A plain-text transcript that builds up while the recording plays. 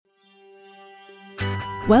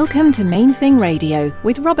Welcome to Main Thing Radio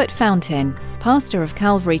with Robert Fountain, pastor of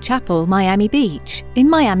Calvary Chapel, Miami Beach, in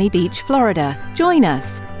Miami Beach, Florida. Join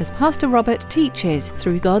us as Pastor Robert teaches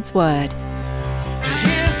through God's Word.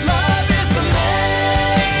 His love is the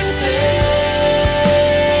main thing.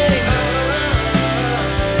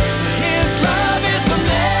 His love is the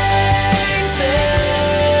main thing.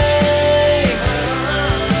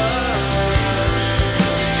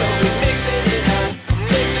 So we're mixing it up,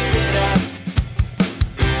 mixing it up.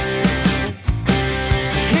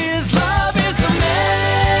 His love is the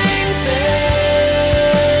main thing.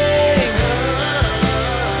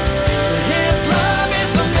 His love is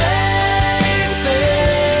the main thing.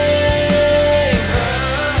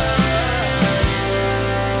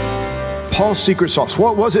 Paul's secret sauce.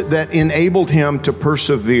 What was it that enabled him to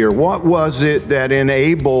persevere? What was it that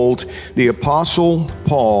enabled the Apostle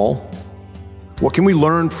Paul? What can we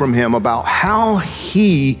learn from him about how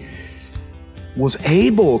he was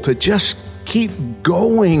able to just keep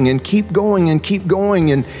going and keep going and keep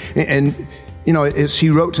going? And you know, as he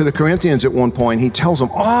wrote to the Corinthians at one point, he tells them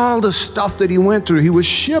all the stuff that he went through. He was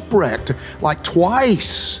shipwrecked like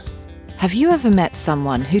twice. Have you ever met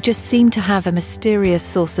someone who just seemed to have a mysterious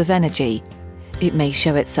source of energy? It may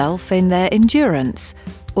show itself in their endurance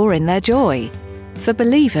or in their joy. For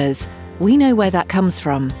believers, we know where that comes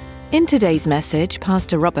from. In today's message,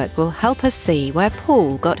 Pastor Robert will help us see where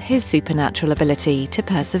Paul got his supernatural ability to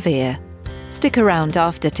persevere. Stick around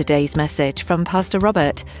after today's message from Pastor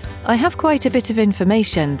Robert. I have quite a bit of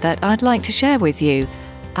information that I'd like to share with you.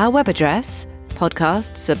 Our web address,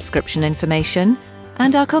 podcast subscription information,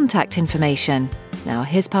 and our contact information. Now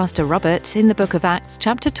here's Pastor Robert in the book of Acts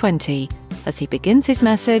chapter 20 as he begins his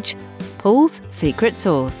message, Paul's Secret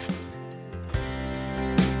Sauce.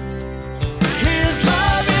 His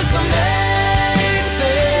love is the main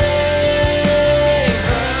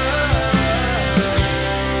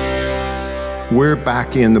thing. We're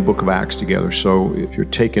back in the book of Acts together, so if you're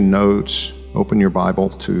taking notes, open your Bible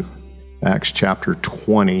to Acts chapter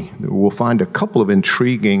 20. We'll find a couple of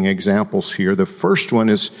intriguing examples here. The first one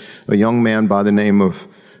is a young man by the name of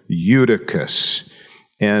Eutychus.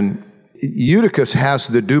 And Eutychus has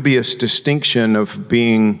the dubious distinction of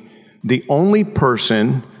being the only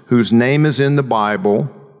person whose name is in the Bible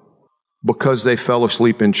because they fell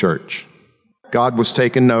asleep in church. God was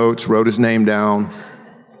taking notes, wrote his name down,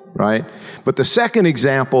 right? But the second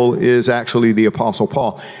example is actually the Apostle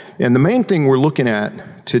Paul. And the main thing we're looking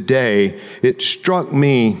at today, it struck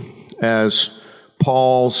me as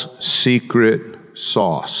Paul's secret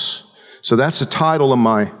sauce. So that's the title of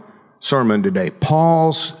my sermon today,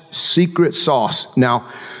 Paul's secret sauce. Now,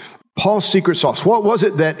 Paul's secret sauce. What was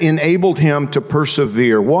it that enabled him to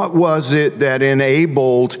persevere? What was it that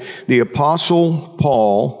enabled the Apostle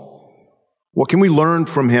Paul? What can we learn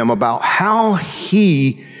from him about how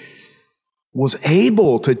he was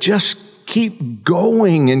able to just keep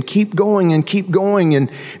going and keep going and keep going? And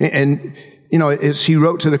you know, as he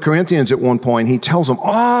wrote to the Corinthians at one point, he tells them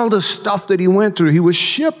all the stuff that he went through. He was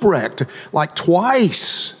shipwrecked like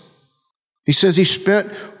twice. He says he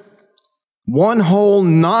spent one whole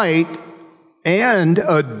night and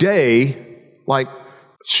a day like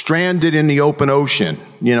stranded in the open ocean.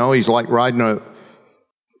 You know, he's like riding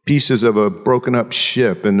pieces of a broken up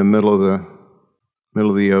ship in the middle of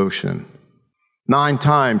the ocean. 9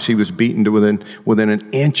 times he was beaten to within an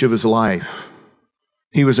inch of his life.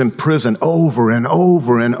 He was in prison over and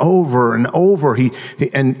over and over and over. You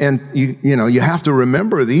have to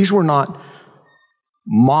remember, these were not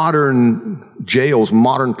modern jails,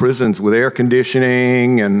 modern prisons with air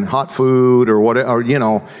conditioning and hot food or whatever, or, you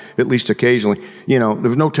know, at least occasionally. You know, there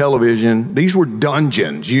was no television. These were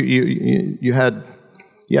dungeons. You had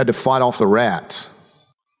to fight off the rats.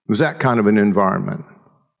 It was that kind of an environment.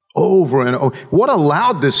 Over and over. What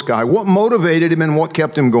allowed this guy? What motivated him and what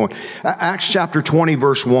kept him going? Acts chapter 20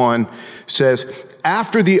 verse 1 says,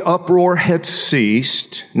 after the uproar had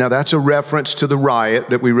ceased, now that's a reference to the riot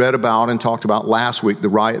that we read about and talked about last week, the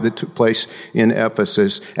riot that took place in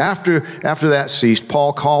Ephesus. After that ceased,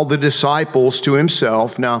 Paul called the disciples to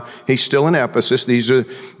himself. Now, he's still in Ephesus. These are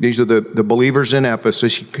the believers in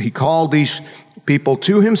Ephesus. He called these people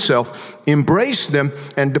to himself, embraced them,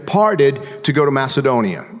 and departed to go to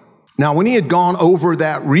Macedonia. Now, when he had gone over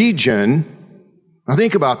that region, now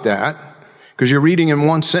think about that, because you're reading in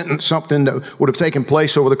one sentence something that would have taken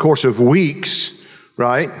place over the course of weeks,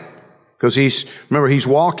 right? Because he's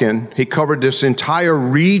walking. He covered this entire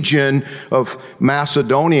region of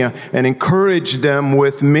Macedonia and encouraged them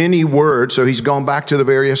with many words. So he's gone back to the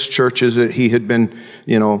various churches that he had been,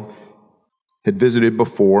 had visited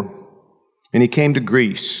before. And he came to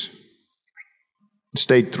Greece,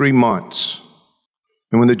 stayed 3 months.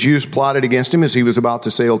 And when the Jews plotted against him as he was about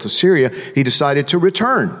to sail to Syria, he decided to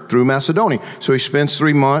return through Macedonia. So he spends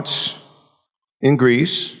 3 months in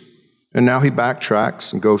Greece, and now he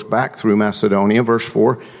backtracks and goes back through Macedonia. Verse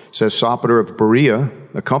 4 says, Sopater of Berea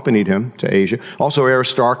accompanied him to Asia. Also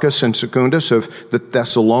Aristarchus and Secundus of the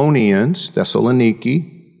Thessalonians,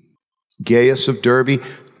 Thessaloniki, Gaius of Derbe,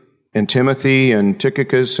 and Timothy and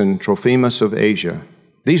Tychicus and Trophimus of Asia.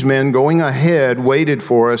 These men going ahead waited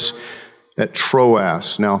for us at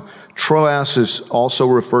Troas. Now, Troas is also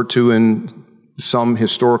referred to in some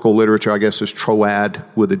historical literature, I guess, as Troad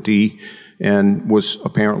with a D, and was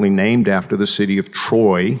apparently named after the city of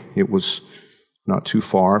Troy. It was not too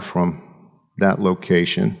far from that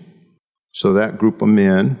location. So that group of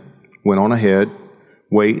men went on ahead,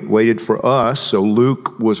 waited for us. So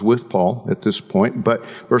Luke was with Paul at this point. But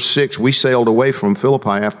verse 6, we sailed away from Philippi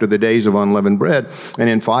after the days of unleavened bread, and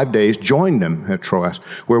in 5 days joined them at Troas,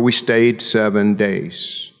 where we stayed 7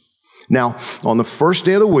 days. Now, on the first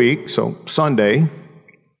day of the week, so Sunday,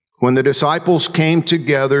 when the disciples came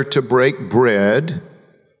together to break bread,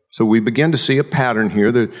 so we begin to see a pattern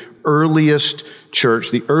here. The earliest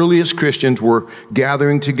church, the earliest Christians were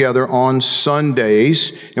gathering together on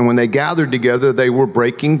Sundays, and when they gathered together, they were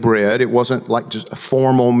breaking bread. It wasn't like just a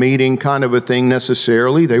formal meeting kind of a thing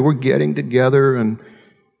necessarily. They were getting together and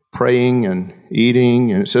praying and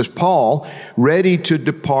eating. And it says, Paul, ready to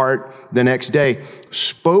depart the next day,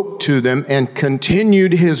 spoke to them and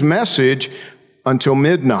continued his message until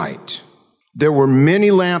midnight. There were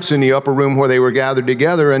many lamps in the upper room where they were gathered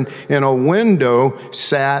together, and in a window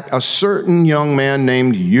sat a certain young man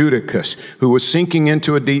named Eutychus, who was sinking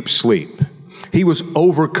into a deep sleep. He was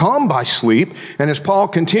overcome by sleep, and as Paul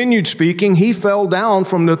continued speaking, he fell down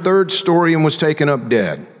from the 3rd story and was taken up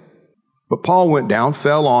dead. But Paul went down,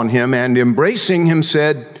 fell on him, and embracing him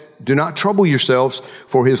said, Do not trouble yourselves,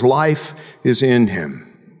 for his life is in him.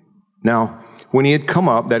 Now, when he had come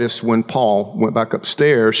up, that is when Paul went back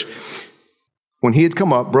upstairs, when he had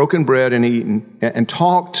come up, broken bread and eaten, and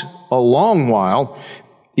talked a long while,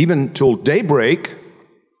 even till daybreak,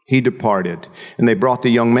 he departed. And they brought the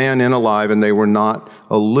young man in alive, and they were not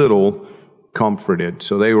a little comforted.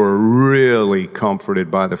 So they were really comforted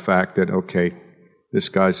by the fact that, okay, this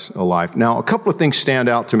guy's alive. Now, a couple of things stand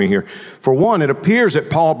out to me here. For one, it appears that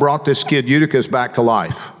Paul brought this kid Eutychus back to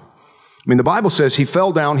life. I mean, the Bible says he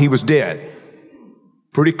fell down, he was dead.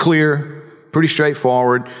 Pretty clear, pretty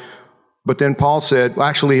straightforward. But then Paul said, well,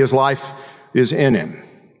 actually, his life is in him.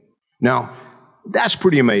 Now, that's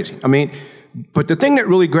pretty amazing. I mean, but the thing that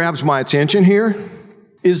really grabs my attention here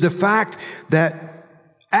is the fact that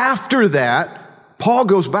after that, Paul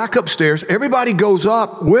goes back upstairs, everybody goes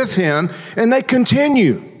up with him, and they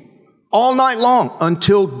continue all night long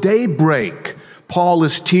until daybreak. Paul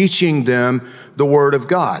is teaching them the Word of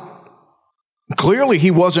God. Clearly,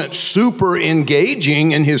 he wasn't super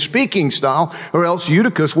engaging in his speaking style, or else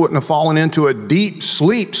Eutychus wouldn't have fallen into a deep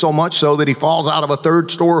sleep, so much so that he falls out of a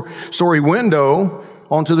 3rd story window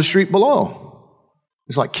onto the street below.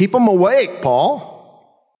 It's like, keep him awake,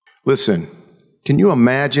 Paul. Listen, can you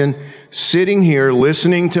imagine sitting here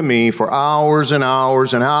listening to me for hours and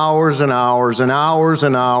hours and hours and hours and hours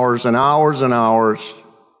and hours and hours and hours?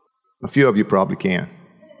 A few of you probably can.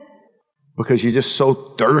 Because you're just so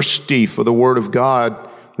thirsty for the Word of God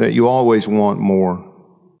that you always want more.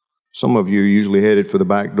 Some of you are usually headed for the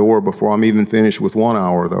back door before I'm even finished with 1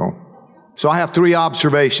 hour, though. So I have 3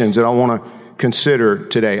 observations that I want to consider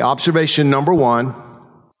today. Observation number 1,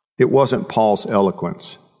 it wasn't Paul's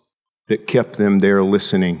eloquence that kept them there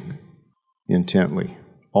listening intently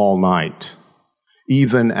all night,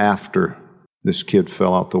 even after this kid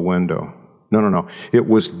fell out the window. No. It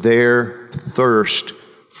was their thirst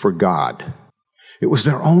for God. It was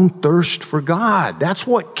their own thirst for God. That's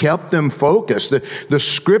what kept them focused. The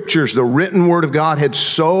scriptures, the written word of God had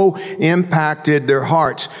so impacted their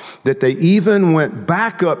hearts that they even went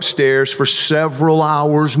back upstairs for several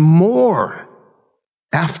hours more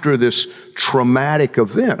after this traumatic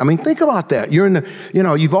event. I mean, think about that.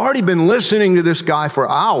 You've already been listening to this guy for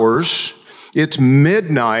hours. It's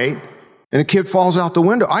midnight and a kid falls out the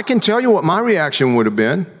window. I can tell you what my reaction would have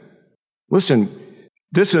been. Listen,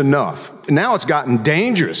 this is enough. Now it's gotten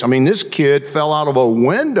dangerous. I mean, this kid fell out of a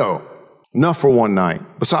window. Enough for one night.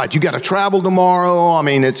 Besides, you got to travel tomorrow. I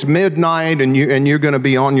mean, it's midnight and you're going to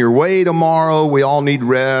be on your way tomorrow. We all need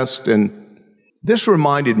rest. And this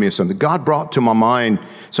reminded me of something. God brought to my mind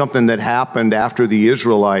something that happened after the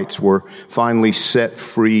Israelites were finally set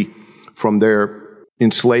free from their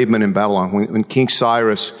enslavement in Babylon, when King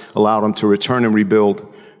Cyrus allowed them to return and rebuild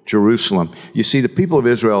Jerusalem. You see, the people of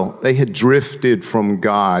Israel, they had drifted from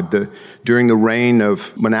God. During the reign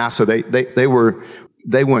of Manasseh, they were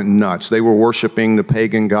they went nuts. They were worshiping the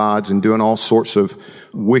pagan gods and doing all sorts of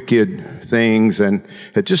wicked things and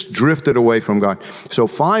had just drifted away from God. So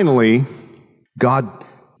finally, God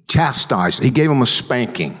chastised. He gave them a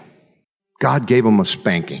spanking. God gave them a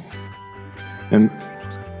spanking. And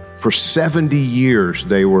for 70 years,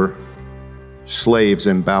 they were slaves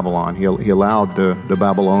in Babylon. He allowed the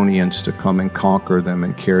Babylonians to come and conquer them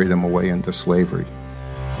and carry them away into slavery.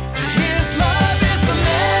 His love is the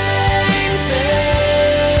main thing.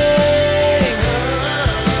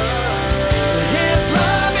 His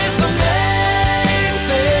love is the main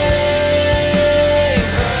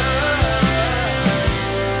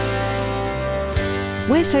thing.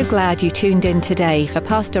 We're so glad you tuned in today for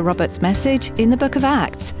Pastor Robert's message in the Book of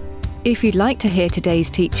Acts. If you'd like to hear today's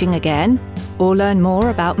teaching again, or learn more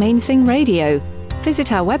about Main Thing Radio,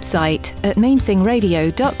 visit our website at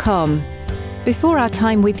mainthingradio.com. Before our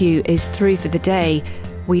time with you is through for the day,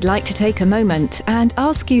 we'd like to take a moment and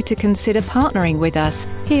ask you to consider partnering with us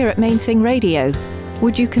here at Main Thing Radio.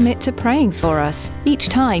 Would you commit to praying for us each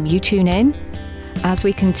time you tune in? As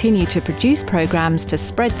we continue to produce programs to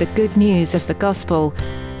spread the good news of the gospel,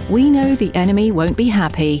 we know the enemy won't be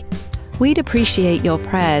happy. We'd appreciate your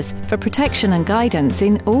prayers for protection and guidance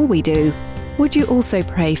in all we do. Would you also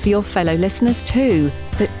pray for your fellow listeners too,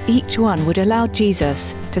 that each one would allow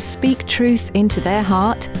Jesus to speak truth into their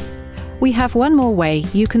heart? We have one more way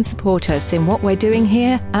you can support us in what we're doing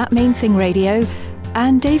here at Main Thing Radio,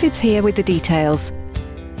 and David's here with the details.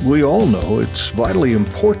 We all know it's vitally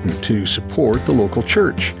important to support the local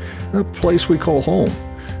church, a place we call home.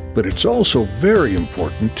 But it's also very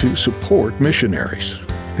important to support missionaries.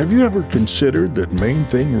 Have you ever considered that Main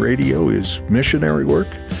Thing Radio is missionary work?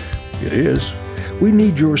 It is. We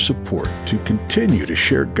need your support to continue to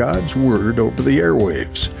share God's Word over the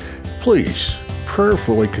airwaves. Please,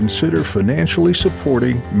 prayerfully consider financially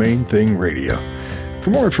supporting Main Thing Radio. For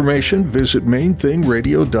more information, visit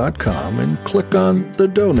mainthingradio.com and click on the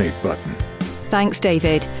Donate button. Thanks,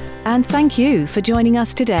 David, and thank you for joining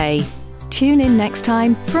us today. Tune in next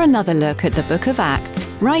time for another look at the Book of Acts,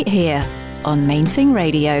 right here on Main Thing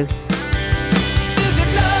Radio.